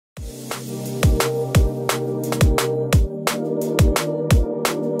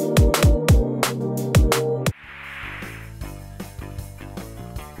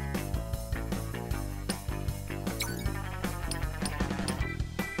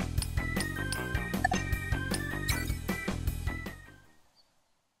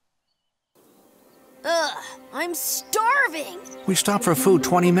I'm starving! We stopped for food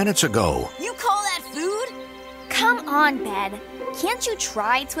 20 minutes ago. You call that food? Come on, Ben. Can't you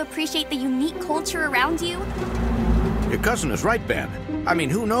try to appreciate the unique culture around you? Your cousin is right, Ben. I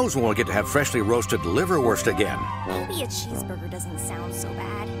mean, who knows when we'll get to have freshly roasted liverwurst again. Maybe a cheeseburger doesn't sound so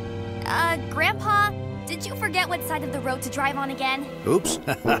bad. Grandpa, did you forget what side of the road to drive on again? Oops.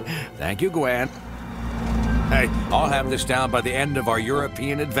 Thank you, Gwen. Hey, I'll have this down by the end of our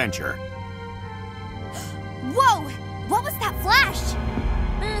European adventure. Whoa! What was that flash?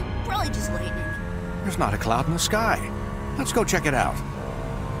 Probably just lightning. There's not a cloud in the sky. Let's go check it out.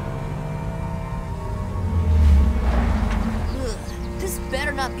 This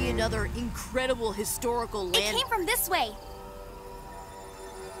better not be another incredible historical land. It came from this way.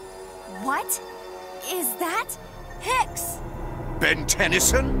 What? Is that Hex? Ben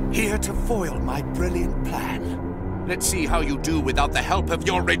Tennyson, here to foil my brilliant plan. Let's see how you do without the help of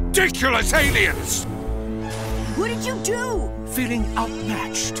your ridiculous aliens! What did you do? Feeling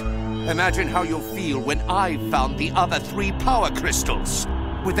outmatched. Imagine how you'll feel when I've found the other 3 power crystals.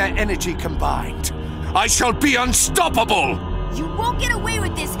 With their energy combined, I shall be unstoppable! You won't get away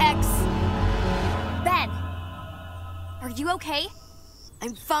with this, Hex! Ben, are you okay?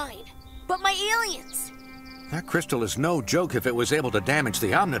 I'm fine, but my aliens! That crystal is no joke if it was able to damage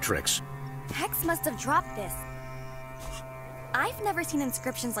the Omnitrix. Hex must have dropped this. I've never seen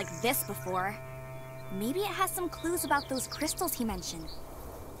inscriptions like this before. Maybe it has some clues about those crystals he mentioned.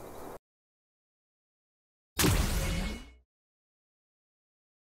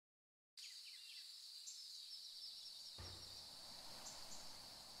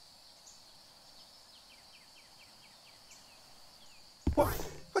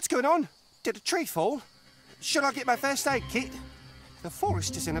 What's going on? Did a tree fall? Should I get my first aid kit? The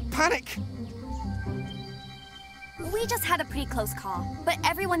forest is in a panic. We just had a pretty close call, but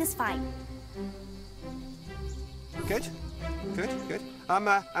everyone is fine. Good.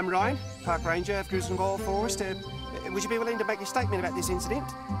 I'm Ryan, Park Ranger of Griswold Forest. Would you be willing to make a statement about this incident?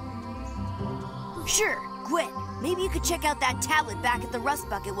 Sure, Gwen. Maybe you could check out that tablet back at the rust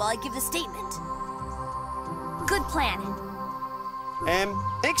bucket while I give the statement. Good plan.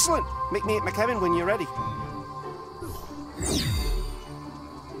 Excellent. Meet me at my cabin when you're ready.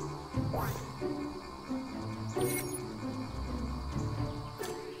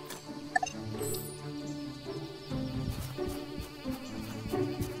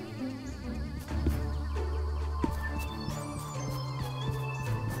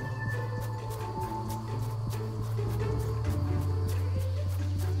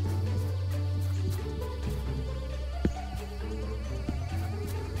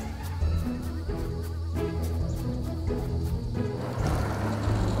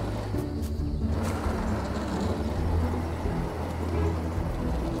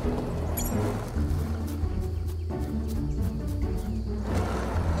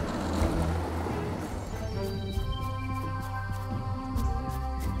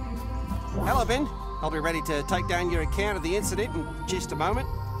 Hello, Ben. I'll be ready to take down your account of the incident in just a moment.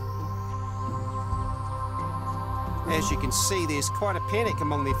 As you can see, there's quite a panic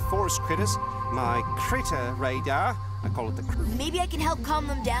among the forest critters. My critter radar, I call it the... Maybe I can help calm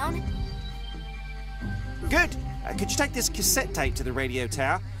them down? Good. Could you take this cassette tape to the radio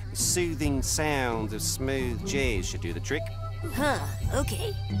tower? The soothing sound of smooth jazz should do the trick. Huh,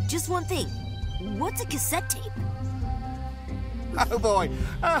 okay. Just one thing. What's a cassette tape? Oh boy.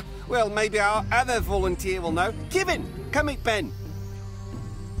 Well, maybe our other volunteer will know. Kevin, come meet Ben.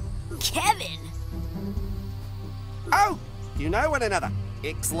 Kevin? Oh, you know one another.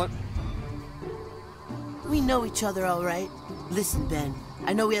 Excellent. We know each other all right. Listen, Ben,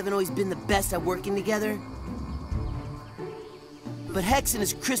 I know we haven't always been the best at working together. But Hex and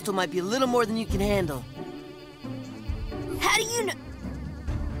his crystal might be a little more than you can handle. How do you know?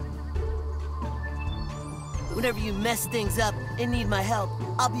 Whenever you mess things up and need my help,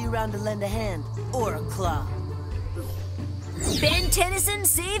 I'll be around to lend a hand, or a claw. Ben Tennyson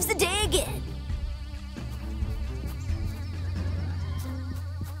saves the day again.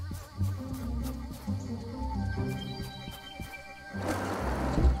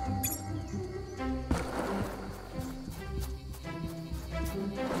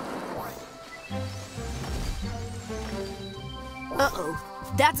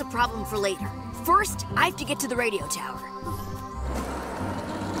 Uh-oh, that's a problem for later. First, I have to get to the radio tower.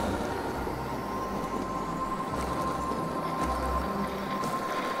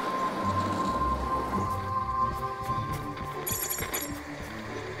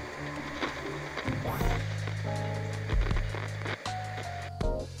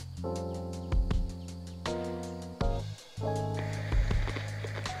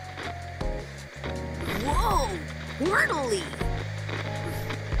 eternally!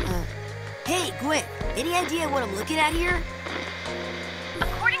 Hey, Gwen, any idea what I'm looking at here?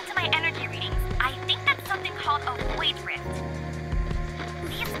 According to my energy readings, I think that's something called a void rift.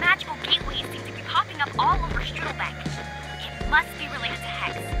 These magical gateways seem to be popping up all over Strudelbeck. It must be related to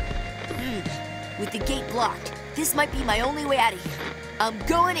Hex. With the gate blocked, this might be my only way out of here. I'm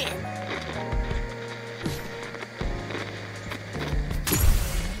going in.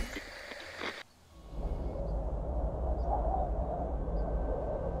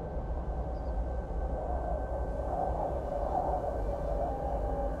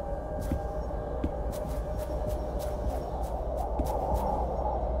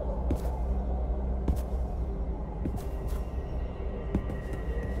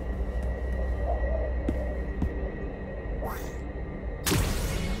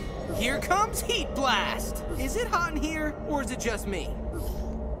 Here comes Heatblast! Is it hot in here, or is it just me?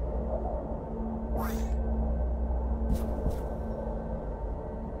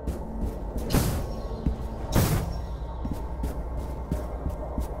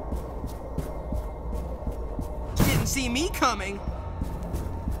 Didn't see me coming.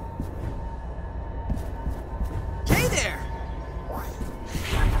 Hey there!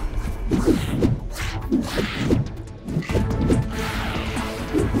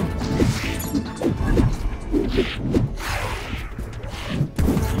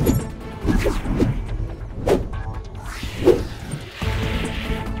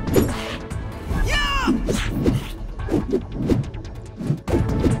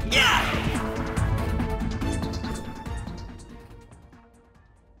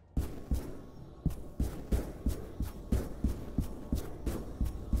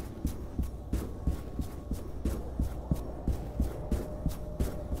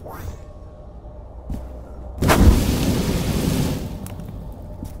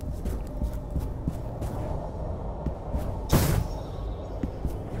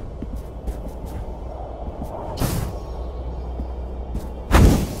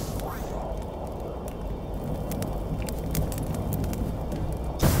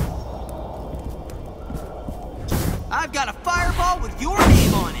 I've got a fireball with your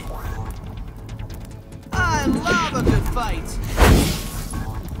name on it. I love a good fight.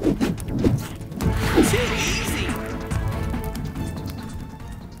 Too easy.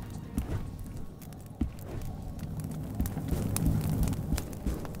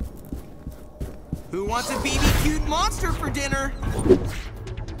 Who wants a BBQ'd monster for dinner?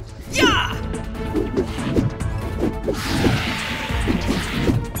 Yeah!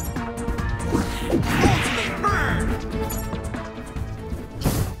 Ultimate burn!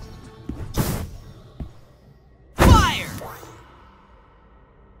 Fire!